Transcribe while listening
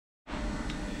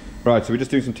Right, so we're just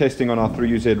doing some testing on our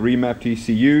 3UZ remapped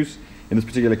ECUs. In this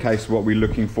particular case, what we're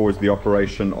looking for is the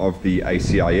operation of the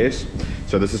ACIS.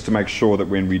 So this is to make sure that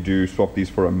when we do swap these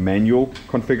for a manual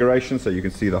configuration, so you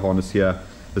can see the harness here,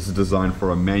 this is designed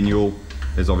for a manual.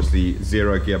 There's obviously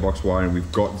 0 gearbox wire, and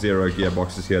we've got 0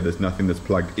 gearboxes here. There's nothing that's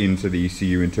plugged into the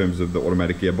ECU in terms of the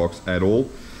automatic gearbox at all.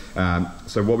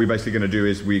 So what we're basically going to do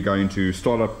is we're going to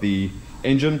start up the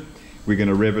engine. We're going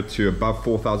to rev it to above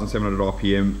 4,700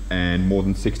 RPM and more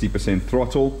than 60%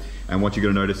 throttle. And what you're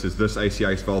going to notice is this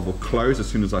ACIS valve will close as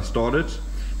soon as I start it.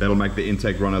 That'll make the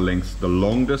intake runner length the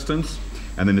long distance.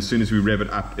 And then as soon as we rev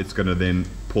it up, it's going to then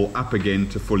pull up again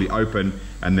to fully open.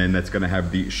 And then that's going to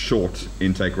have the short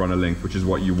intake runner length, which is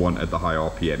what you want at the high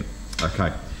RPM.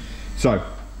 Okay, so I'm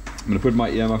going to put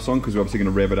my earmuffs on because we're obviously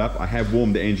going to rev it up. I have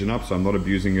warmed the engine up, so I'm not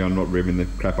abusing it. I'm not revving the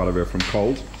crap out of it from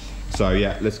cold. So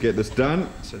yeah, let's get this done.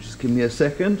 So just give me a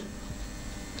second.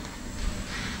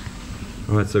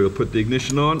 All right, so we'll put the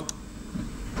ignition on.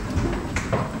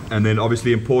 And then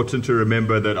obviously important to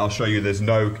remember that I'll show you there's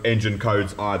no engine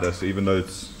codes either. So even though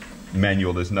it's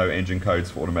manual, there's no engine codes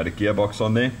for automatic gearbox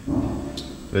on there.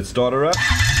 Let's start her up. Okay,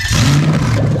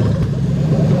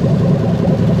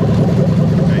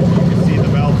 so you can see the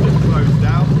valve just closed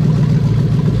down.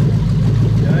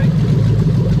 Okay.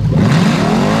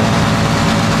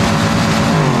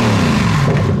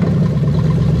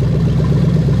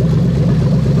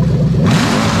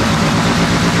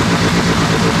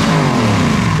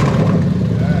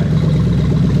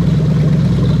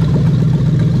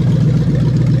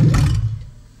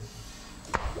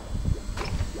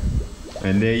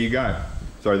 And there you go.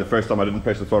 Sorry, the first time I didn't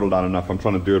press the throttle down enough. I'm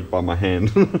trying to do it by my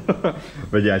hand.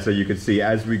 But yeah, so you can see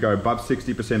as we go above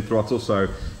 60% throttle, so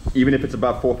even if it's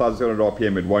above 4,700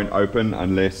 RPM, it won't open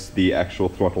unless the actual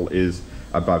throttle is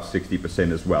above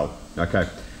 60% as well. Okay,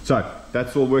 so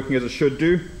that's all working as it should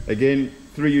do. Again,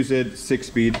 3UZ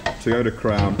 6-speed Toyota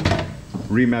Crown,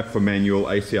 remap for manual,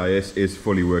 ACIS is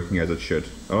fully working as it should.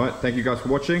 All right, thank you guys for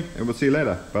watching, and we'll see you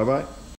later. Bye-bye.